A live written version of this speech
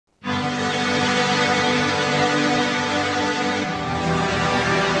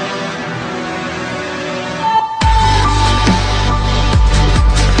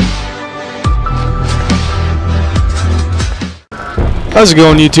How's it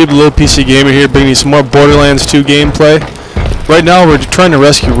going, YouTube? TheLonePCGamer here, bringing you some more Borderlands 2 gameplay. Right now, we're trying to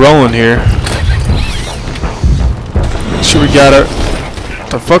rescue Roland here. Make sure we got our...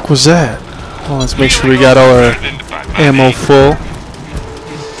 What the fuck was that? Well, let's make sure we got all our ammo full.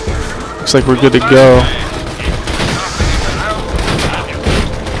 Looks like we're good to go.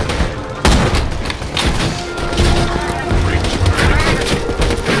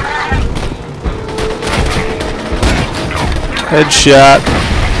 Headshot.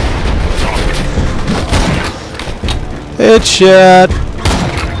 Headshot.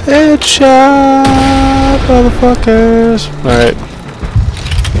 Headshot. Motherfuckers. Alright.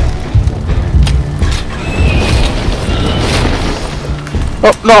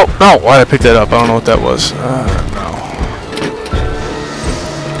 Oh, no, no. Why did I pick that up? I don't know what that was. No.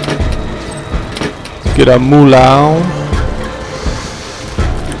 Get a moolah.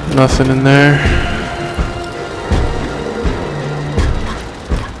 Nothing in there.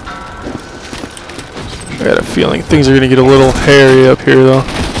 I got a feeling things are gonna get a little hairy up here, though.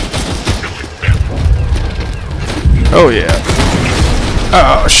 Oh yeah.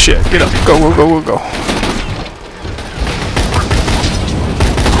 Oh shit! Get up! Go! Go! Go! Go! Go!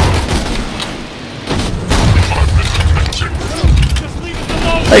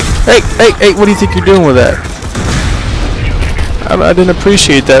 Hey! Hey! Hey! Hey! What do you think you're doing with that? I didn't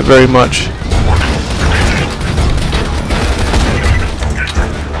appreciate that very much.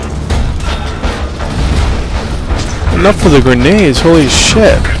 Enough for the grenades, holy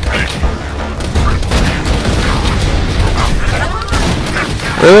shit.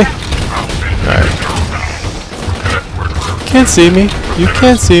 Really? Alright. Can't see me. You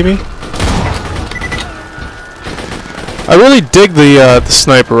can't see me. I really dig the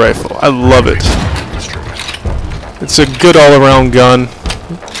sniper rifle. I love it. It's a good all-around gun.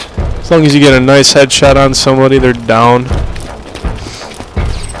 As long as you get a nice headshot on somebody, they're down.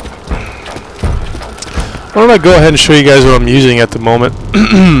 Why don't I go ahead and show you guys what I'm using at the moment.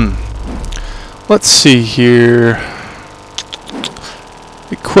 Let's see here.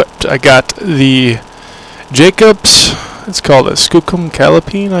 Equipped. I got the Jacobs. It's called a Skookum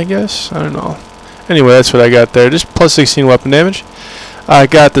Calipine, I guess. I don't know. Anyway, that's what I got there. Just plus 16 weapon damage. I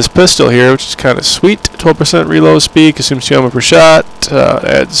got this pistol here, which is kind of sweet. 12% reload speed, consumes 2 ammo per shot.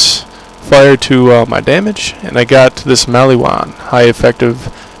 Adds fire to my damage. And I got this Maliwan. High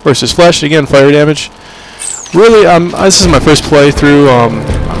effective versus flesh. Again, fire damage. Really, this is my first playthrough. I'm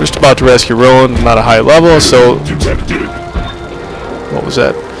just about to rescue Roland. I'm not a high level, so what was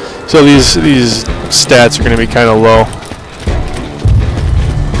that? So these stats are going to be kind of low.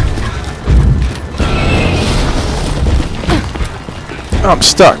 Oh, I'm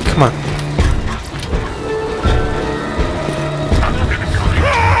stuck. Come on.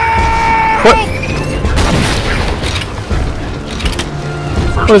 What?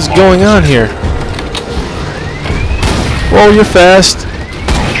 What is going on here? Whoa, you're fast.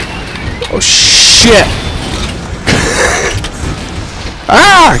 Oh, shit.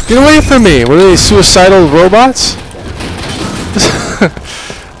 Ah! Get away from me. What are they, suicidal robots?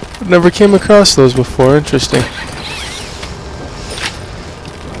 Never came across those before. Interesting.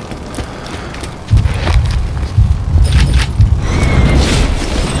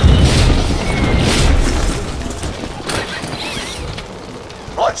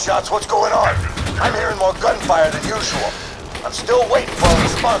 Bloodshots, what's going on? I'm hearing more gunfire than usual. I'm still waiting for a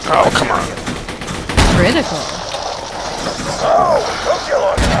response. Oh, come on. Critical. Oh, took you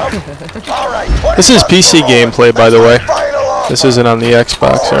long enough. All right. This is PC gameplay, by the way. This isn't on the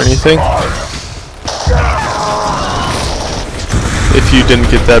Xbox or anything. If you didn't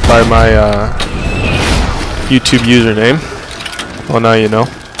get that by my YouTube username, well, now you know.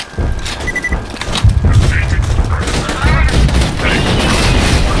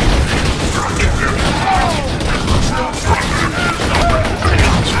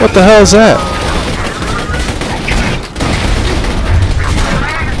 What the hell is that?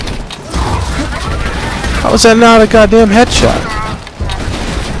 How is that not a goddamn headshot?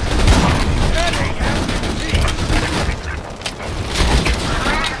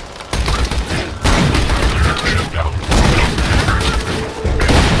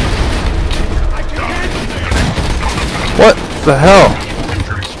 What the hell?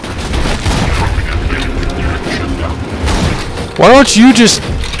 Why don't you just...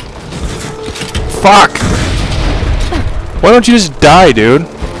 Fuck! Why don't you just die, dude?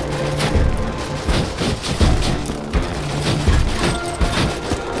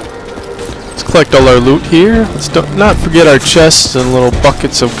 Let's collect all our loot here. Let's not forget our chests and little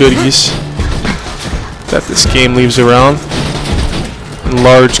buckets of goodies that this game leaves around in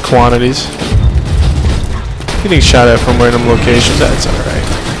large quantities. Getting shot at from random locations, that's alright.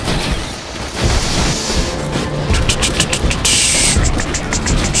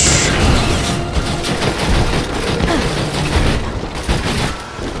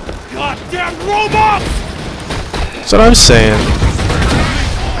 Goddamn robots! That's what I'm saying.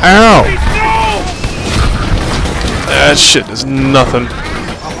 Ow! That shit is nothing.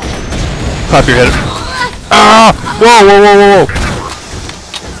 Pop your head. Ah! Whoa, whoa, whoa, whoa, whoa!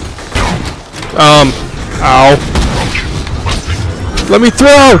 Ow. Let me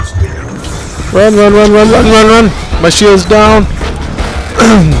throw! Run, run, run, run, run, run, run! My shield's down.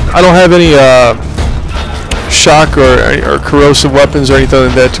 I don't have any, shock or corrosive weapons or anything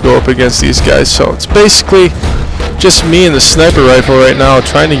like that to go up against these guys, so it's basically just me and the sniper rifle right now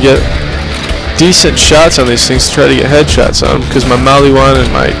trying to get decent shots on these things to try to get headshots on them, because my Molly 1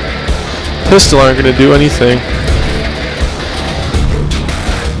 and my pistol aren't going to do anything.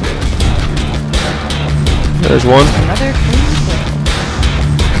 There's one. Another clean kill.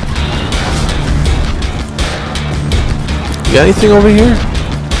 You got anything over here?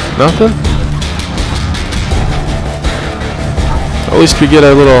 Nothing? At least we get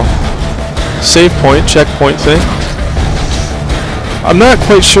our little save point, checkpoint thing. I'm not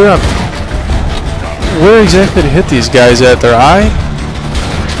quite sure where exactly to hit these guys at. Their eye?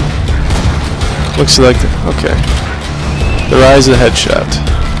 Looks like, okay. Their eye's a headshot.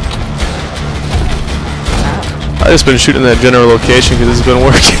 I've just been shooting that general location because it's been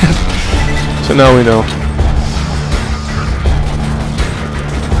working. So now we know.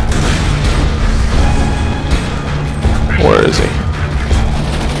 Where is he?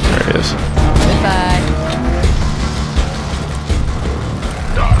 There he is. Goodbye.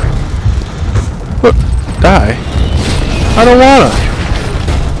 What? Die? I don't wanna.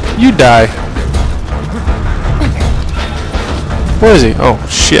 You die. Where is he? Oh,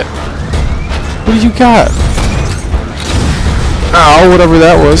 shit. What do you got? Ow, whatever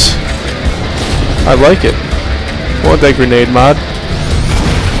that was. I like it. I want that grenade mod.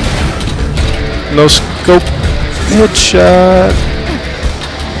 No scope. Headshot.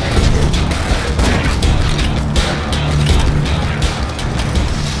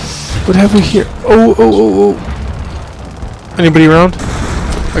 What have we here? Oh, oh, oh, oh. Anybody around?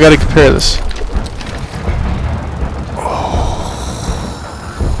 I gotta compare this. Oh.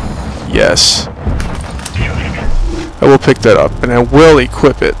 Yes. I will pick that up and I will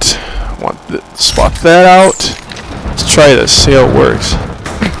equip it. I want to swap that out. Let's try this, see how it works.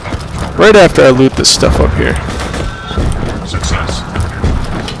 Right after I loot this stuff up here. Success.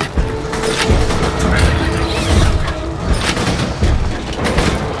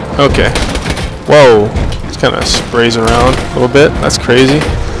 Okay. Whoa. It kind of sprays around a little bit. That's crazy.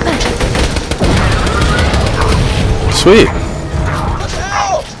 Sweet.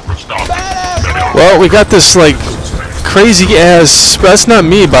 Well, we got this like crazy ass. That's not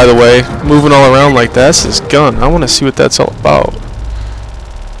me, by the way, moving all around like that. That's this gun. I want to see what that's all about.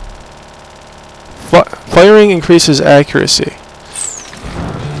 Firing increases accuracy.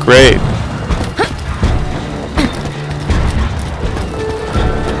 Great.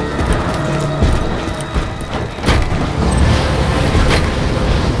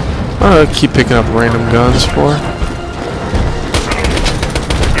 I'll keep picking up random guns for.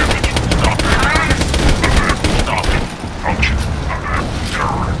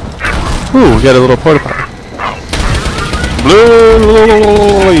 Ooh, we got a little porta potty.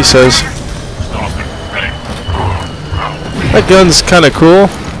 Blue, he says. That gun's kind of cool.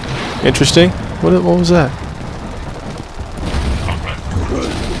 Interesting. What was that?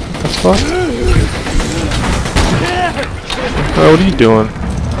 The fuck? Oh, what are you doing?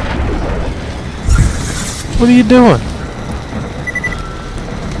 What are you doing?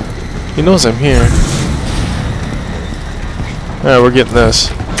 He knows I'm here. Alright, we're getting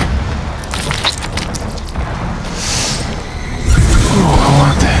this. Oh, I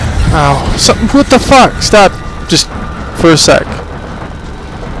want that. Ow. Something. What the fuck? Stop. Just for a sec.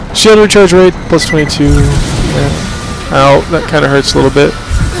 Shield recharge rate plus 22. Yeah. Ow. That kind of hurts a little bit.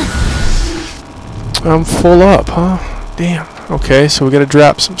 I'm full up, huh? Damn. Okay, so we gotta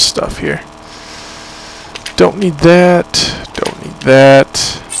drop some stuff here. Don't need that. Don't need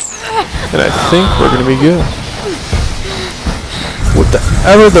that. And I think we're gonna be good.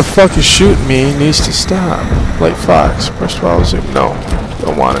 Whatever the fuck is shooting me needs to stop. Light Fox. Press 12 zoom. No.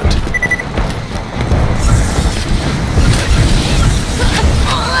 Don't want it.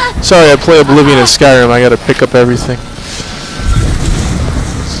 Sorry, I play Oblivion and Skyrim. I gotta pick up everything.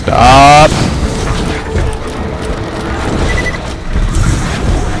 Stop.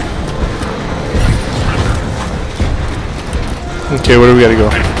 Okay, where do we gotta go?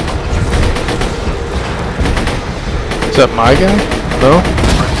 that my guy? No?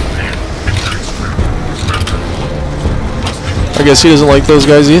 I guess he doesn't like those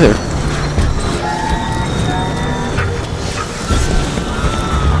guys either.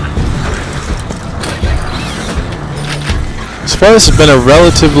 So far this has been a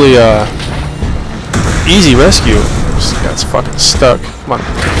relatively easy rescue. This guy's fucking stuck. Come on.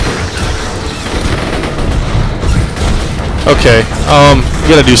 Okay, we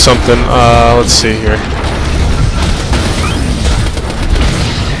gotta do something. Let's see here.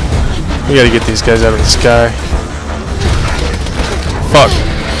 We gotta get these guys out of the sky. Fuck.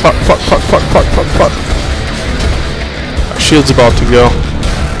 Fuck, fuck, fuck, fuck, fuck, fuck, fuck. Our shield's about to go.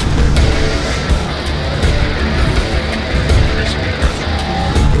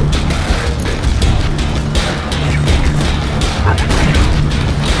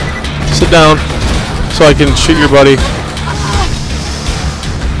 Sit down so I can shoot your buddy.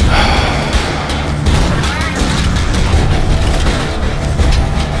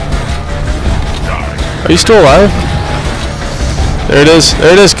 Are you still alive? There it is.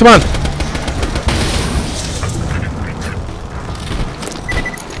 There it is. Come on.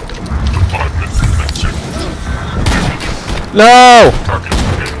 No!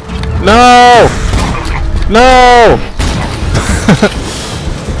 No! No!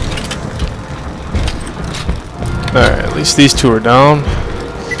 Alright, at least these two are down.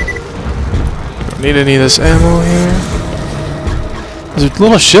 Don't need any of this ammo here. These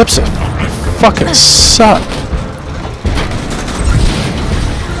little ships that fucking suck.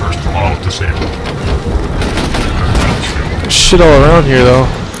 There's shit all around here though.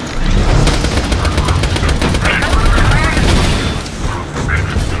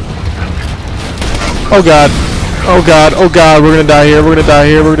 Oh god. Oh god. Oh god. We're gonna die here. We're gonna die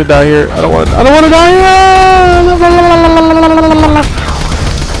here. We're gonna die here. I don't want to die here.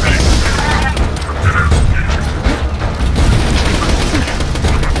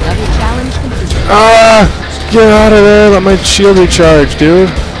 Get out of there. Let my shield recharge, dude.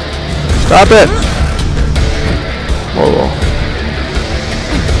 Stop it. Whoa.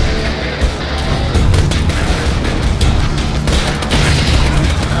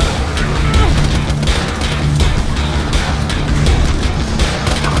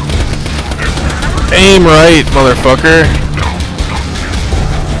 Aim right, motherfucker.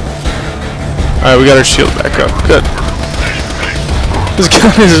 Alright, we got our shield back up. Good. This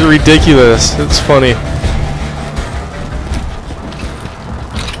guy is ridiculous. It's funny.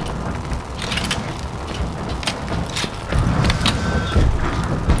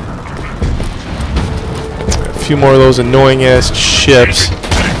 A few more of those annoying ass ships.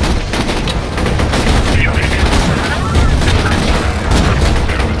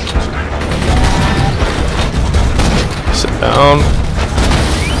 Sit down.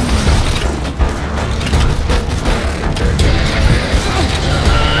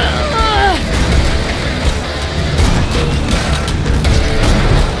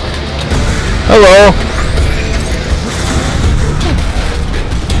 Hello.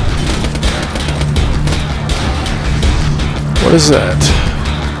 What is that?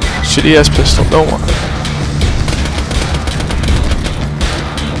 Shitty ass pistol. Don't want it.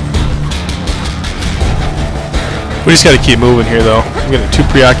 We just gotta keep moving here though. I'm getting too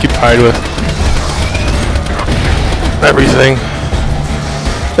preoccupied with everything.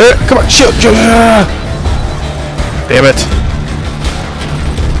 Come on, shield, shield. Damn it.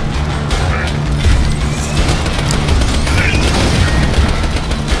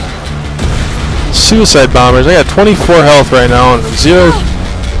 Suicide bombers. I got 24 health right now and 0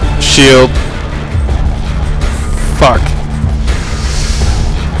 shield. Fuck.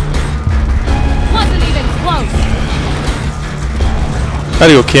 Wasn't even close. I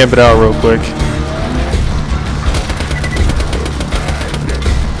gotta go camp it out real quick.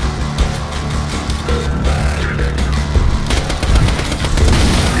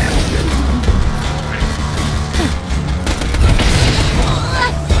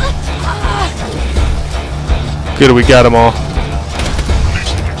 Good, we got them all.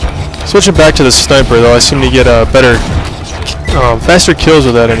 Switching back to the sniper though, I seem to get better, faster kills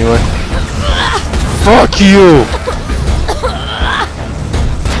with that anyway. Fuck you!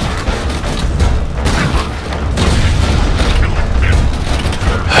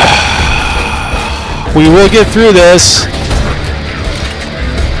 We will get through this.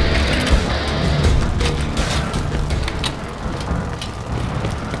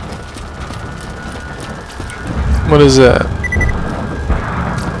 What is that?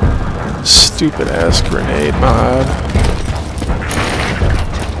 Stupid ass grenade mod.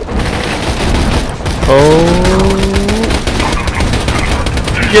 Oh.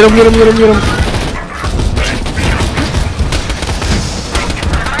 Get him, get him, get him, get him.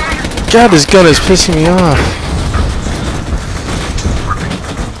 God, this gun is pissing me off.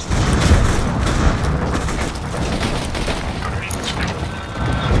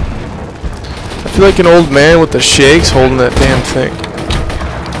 I feel like an old man with the shakes holding that damn thing.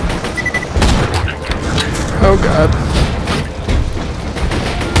 Oh God.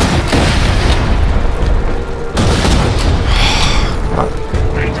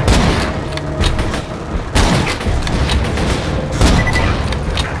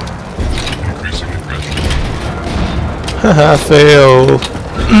 Haha, fail.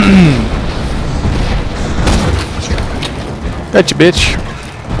 Gotcha, bitch.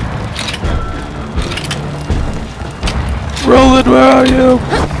 Roland, where are you?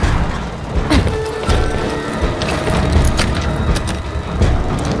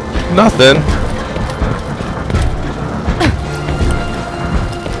 Nothing.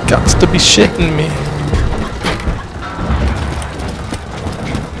 Gots to be shitting me.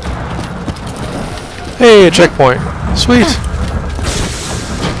 Hey, a checkpoint. Sweet.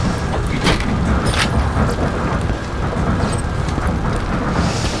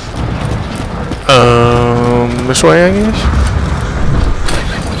 This way, I guess?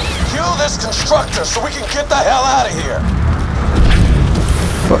 Kill this constructor so we can get the hell out of here.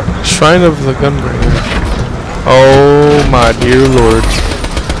 Fuck. Shrine of the Gunbringer. Oh my dear lord.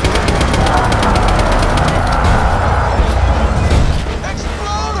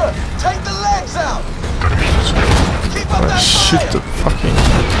 Exploder! Take the legs out! Keep up that Shoot fire! the fucking...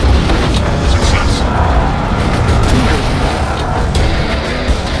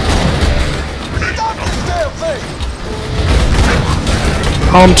 Stop this damn thing!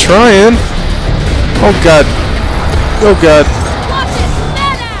 I'm trying. Oh god. Oh god. Watch it!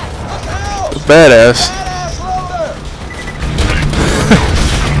 Badass! Look out! Badass. Badass loader!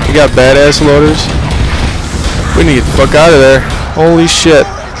 We got badass loaders. We need to get the fuck out of there. Holy shit.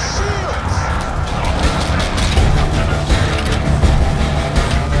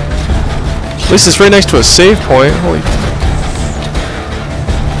 At least it's right next to a save point. Holy.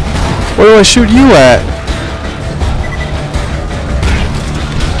 Where do I shoot you at?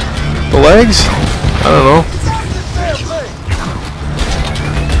 The legs? I don't know.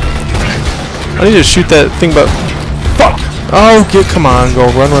 I need to shoot that thing, but fuck! Oh, come on, go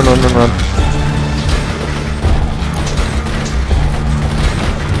run, run, run, run, run.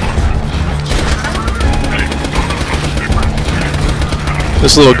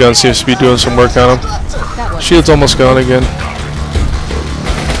 This little gun seems to be doing some work on him. Shield's almost gone again.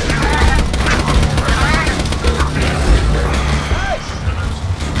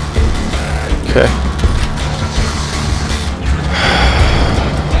 Okay.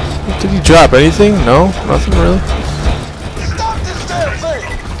 Did he drop anything? No? Nothing really? Stop this damn thing!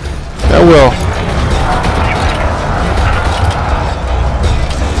 That will.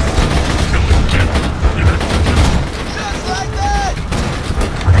 Just like that!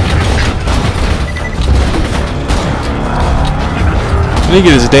 I need to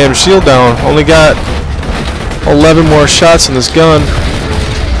get his damn shield down. Only got 11 more shots in this gun.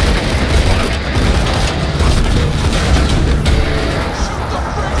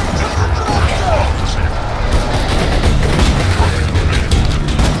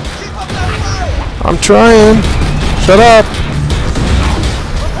 I'm trying. Shut up.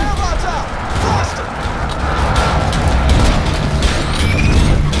 Repair bots out! Faster!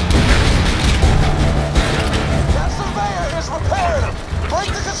 That surveyor is repairing them! Break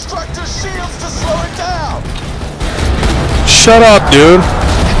the constructor's shields to slow it down! Shut up, dude.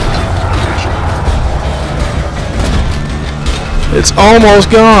 It's almost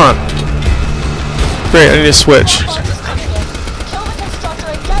gone. Great, I need to switch. Kill the constructor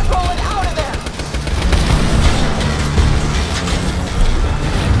and get Roland out of there!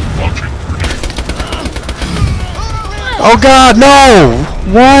 Oh god, no!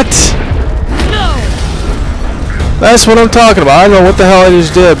 What? No! That's what I'm talking about. I don't know what the hell I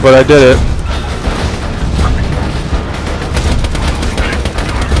just did, but I did it.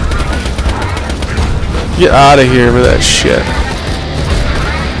 Get out of here with that shit.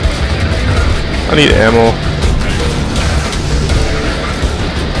 I need ammo.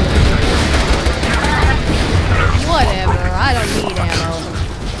 Whatever, I don't need ammo.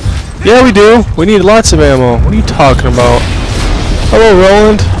 Yeah, we do. We need lots of ammo. What are you talking about? Hello,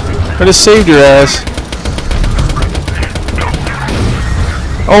 Roland. I just saved your ass.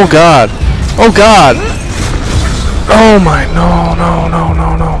 Oh god. Oh god. Oh my, no, no, no,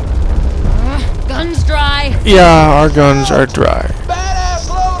 no, no. Guns dry. Yeah, our guns are dry. Badass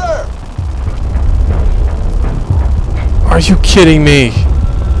loader! Are you kidding me?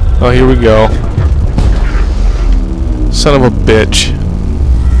 Oh, here we go. Son of a bitch.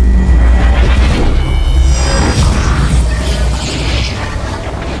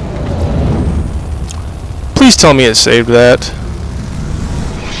 Please tell me it saved that.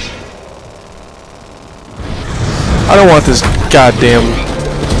 I don't want this goddamn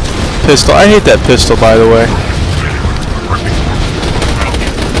pistol. I hate that pistol, by the way.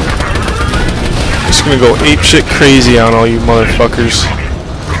 Just gonna go apeshit crazy on all you motherfuckers.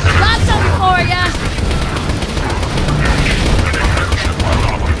 Got something for ya.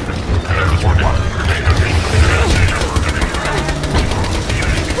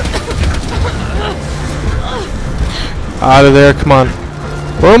 Out of there, come on.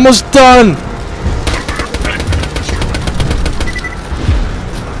 We're almost done!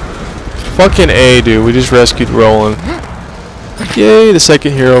 Fucking A, dude. We just rescued Roland. Yay, the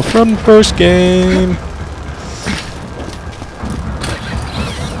second hero from the first game.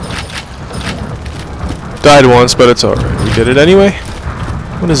 Died once, but it's alright. We did it anyway.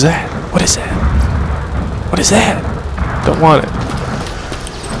 What is that? What is that? What is that? Don't want it.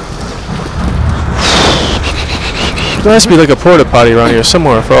 There has to be like a porta potty around here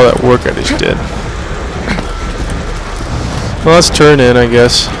somewhere for all that work I just did. Well, let's turn in, I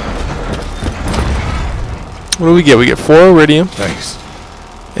guess. What do we get? We get 4 iridium. Thanks.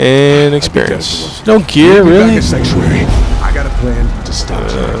 And experience. No gear, really? Back at Sanctuary. I got a plan to stop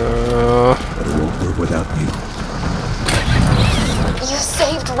you. But it won't work without you. You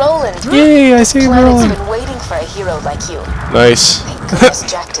saved Roland. Yay, I saved Planet's Roland. been waiting for a hero like you. Nice. Thank goodness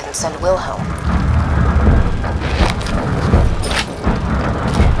Jack didn't send Will home.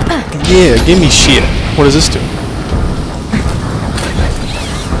 Yeah, give me shit. What does this do?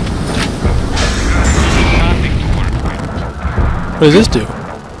 What does this do?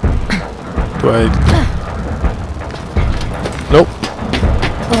 Do I... Nope.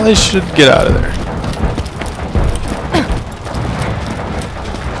 Well, I should get out of there.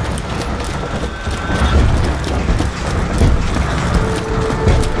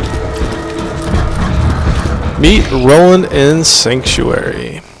 Meet Roland in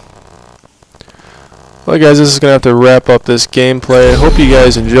Sanctuary. Well guys, this is going to have to wrap up this gameplay. I hope you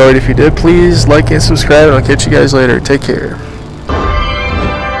guys enjoyed. If you did, please like and subscribe, and I'll catch you guys later. Take care.